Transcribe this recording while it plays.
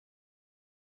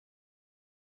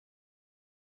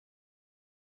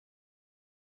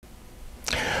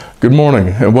Good morning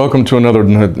and welcome to another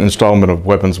installment of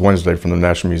Weapons Wednesday from the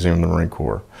National Museum of the Marine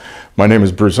Corps. My name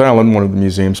is Bruce Allen, one of the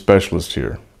museum specialists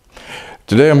here.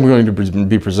 Today I'm going to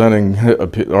be presenting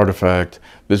an artifact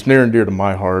that's near and dear to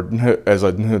my heart as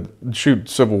I shoot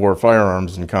Civil War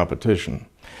firearms in competition.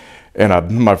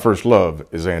 And my first love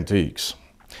is antiques.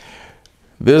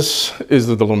 This is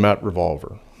the LeMat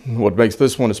Revolver. What makes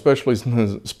this one especially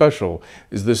special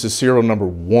is this is serial number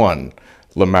 1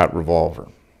 LeMat Revolver.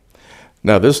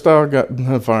 Now, this style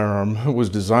firearm was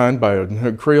designed by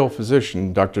a Creole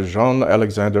physician, Dr.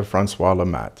 Jean-Alexandre Francois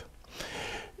LeMat.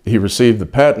 He received the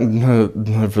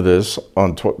patent for this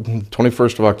on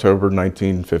 21st of October,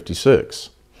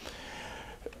 1956.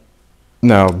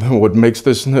 Now, what makes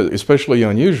this especially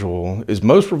unusual is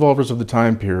most revolvers of the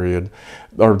time period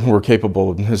were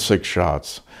capable of 6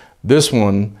 shots. This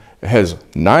one has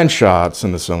 9 shots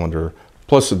in the cylinder,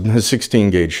 plus a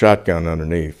 16 gauge shotgun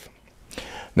underneath.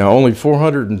 Now, only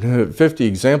 450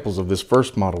 examples of this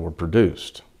first model were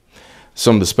produced.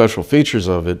 Some of the special features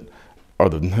of it are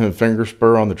the finger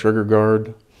spur on the trigger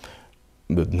guard,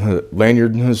 the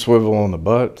lanyard swivel on the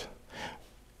butt,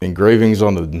 engravings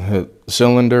on the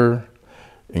cylinder,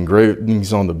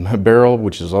 engravings on the barrel,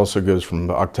 which also goes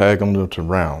from octagonal to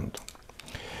round.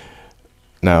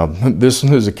 Now, this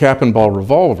is a cap and ball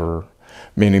revolver,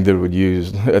 meaning that it would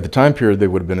use, at the time period, they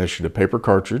would have been issued a paper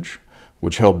cartridge,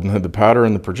 which held the powder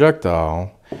and the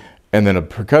projectile, and then a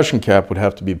percussion cap would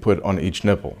have to be put on each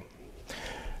nipple.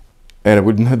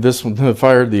 And this one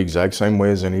fired the exact same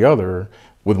way as any other,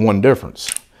 with one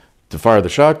difference. To fire the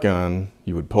shotgun,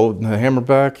 you would pull the hammer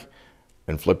back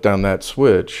and flip down that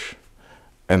switch,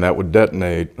 and that would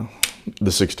detonate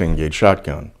the 16 gauge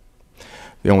shotgun.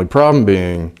 The only problem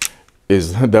being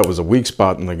is that was a weak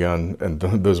spot in the gun, and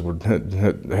those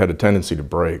had a tendency to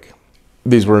break.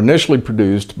 These were initially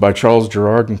produced by Charles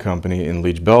Girard and Company in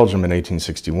Liege, Belgium in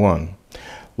 1861.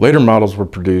 Later models were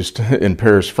produced in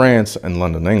Paris, France and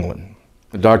London, England.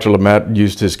 Dr. LeMat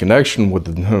used his connection with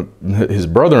his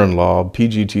brother-in-law,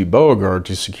 P.G.T. Beauregard,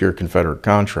 to secure Confederate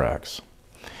contracts.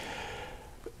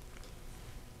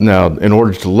 Now, in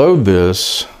order to load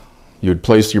this, you would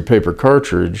place your paper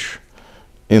cartridge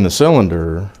in the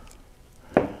cylinder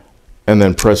and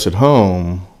then press it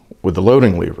home with the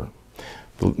loading lever.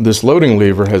 This loading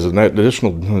lever has an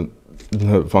additional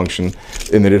function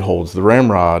in that it holds the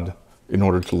ramrod in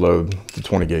order to load the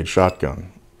 20 gauge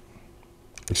shotgun.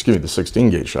 Excuse me, the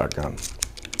 16 gauge shotgun.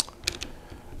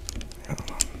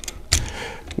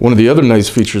 One of the other nice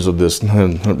features of this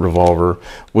revolver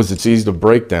was its ease of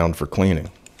breakdown for cleaning.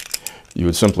 You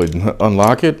would simply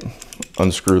unlock it,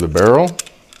 unscrew the barrel,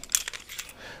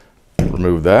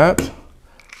 remove that,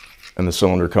 and the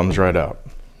cylinder comes right out.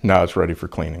 Now it's ready for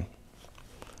cleaning,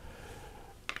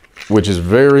 which is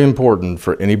very important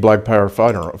for any black powder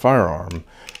firearm,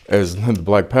 as the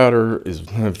black powder is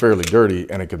fairly dirty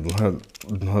and it can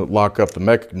lock up the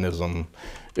mechanism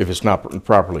if it's not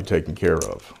properly taken care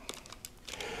of.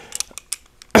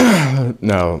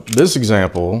 Now, this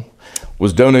example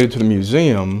was donated to the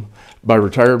museum by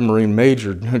retired Marine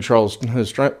Major Charles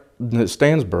Stansberg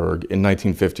in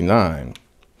 1959.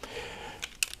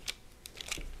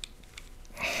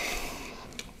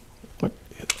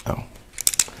 Oh.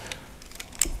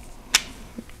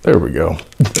 There we go.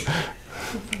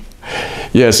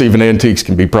 Yes, even antiques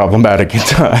can be problematic at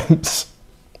times.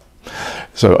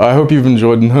 So I hope you've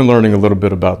enjoyed learning a little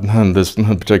bit about this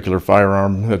particular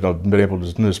firearm, and I've been able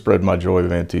to spread my joy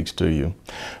of antiques to you.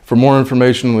 For more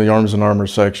information on the Arms and Armor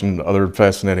section and other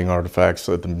fascinating artifacts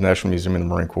at the National Museum of the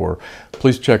Marine Corps,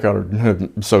 please check out our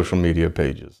social media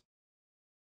pages.